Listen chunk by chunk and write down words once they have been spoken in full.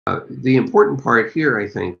The important part here, I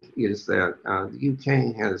think, is that the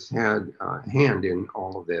UK has had a hand in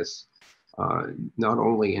all of this, not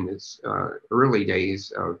only in its early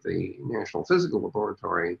days of the National Physical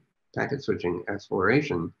Laboratory packet switching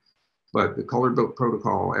exploration, but the Colored Book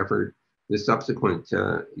Protocol effort, the subsequent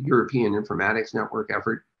European Informatics Network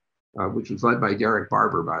effort, which was led by Derek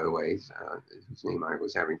Barber, by the way, whose name I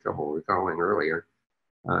was having trouble recalling earlier.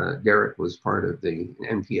 Derek was part of the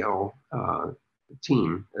NPL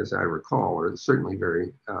team, as I recall, or certainly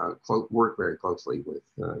worked very closely with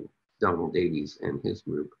Donald Davies and his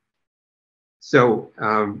group. So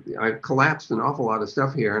I've collapsed an awful lot of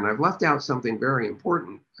stuff here, and I've left out something very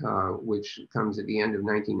important, which comes at the end of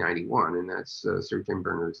 1991, and that's Sir Tim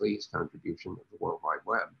Berners Lee's contribution to the World Wide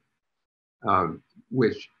Web,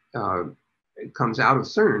 which comes out of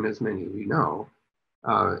CERN, as many of you know,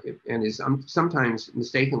 and is sometimes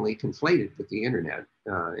mistakenly conflated with the internet,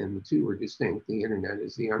 and the two are distinct. The internet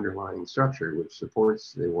is the underlying structure which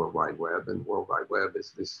supports the World Wide Web, and the World Wide Web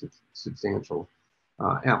is this substantial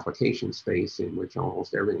application space in which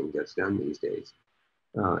almost everything gets done these days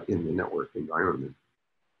in the network environment.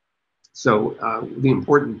 So the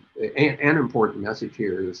important message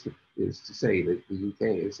here is to say that the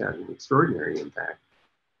UK has had an extraordinary impact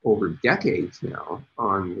over decades now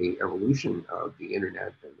on the evolution of the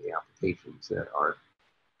internet and the applications that are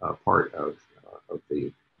part of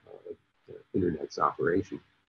the internet's operation.